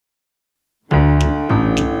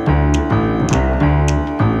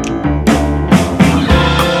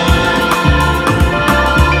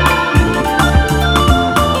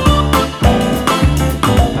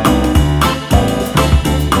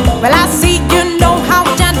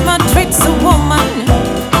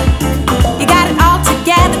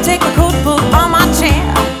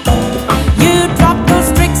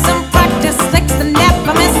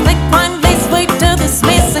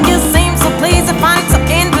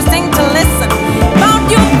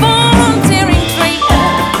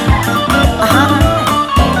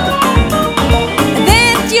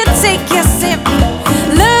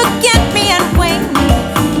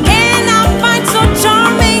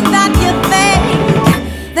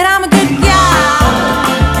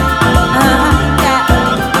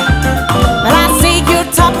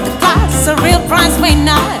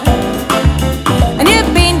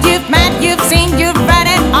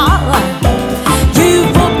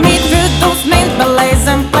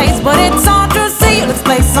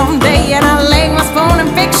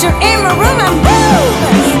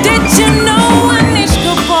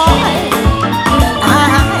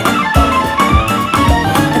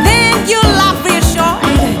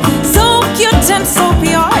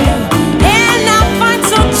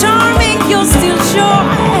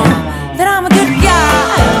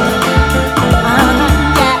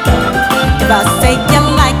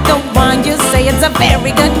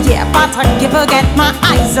very good, yeah. But I give a get my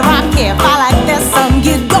eyes rock here. If I like this song,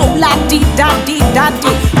 you go like dee da dee da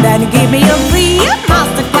dee. Then you give me a free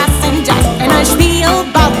masterclass in jazz, and I spiel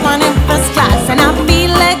about one in first class, and I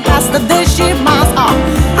feel like that's the shit mask off.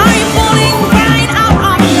 Are you pulling right out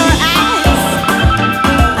of your eyes?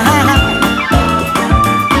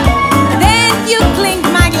 Then you clink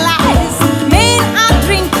my glass, man, I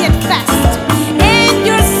drink it fast, and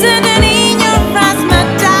you're sitting in your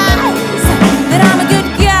razzmatazz that I'm a good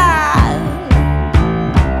girl.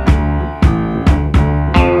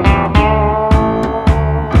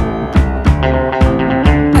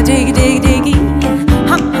 I dig it, dig it, dig it,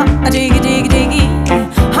 ha ha. I dig it, dig it, dig it,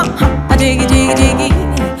 ha ha. I dig it, dig it, dig it,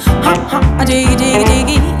 ha ha. I dig it, dig it, dig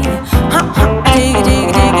it, ha ha. I dig it, dig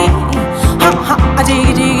it, dig it, ha ha. I dig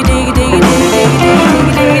it, dig it, dig it, dig it, dig it, dig it,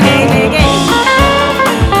 dig it, dig it, dig it.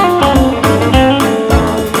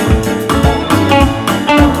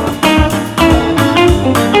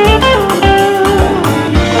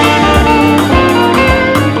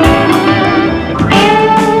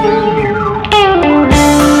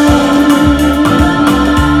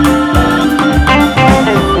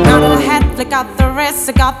 Got the rest,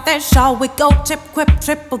 I got that. Shall we go tip, quip,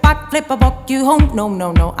 triple back, flip, I walk you home? No,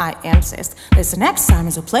 no, no, I insist. Listen, next time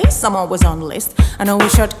is a place, I'm always on the list. I know we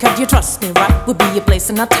shortcut, you trust me, right? Will be a place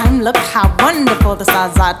and a time. Look how wonderful the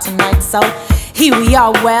stars are tonight. So here we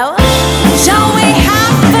are, well, shall we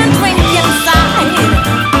have a drink inside?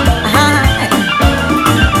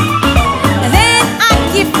 Then I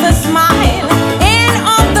give a smile, and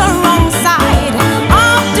on the wrong side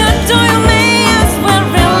of the door you may as well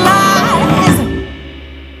realize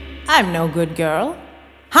I'm no good girl.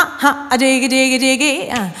 Ha ha, I dig it, dig it, dig it.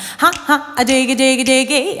 Ha ha, I dig it, dig it, dig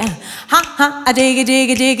it. Ha ha, I dig it, dig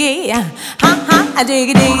it, dig it. Ha ha, I dig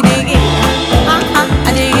it, dig it, dig it.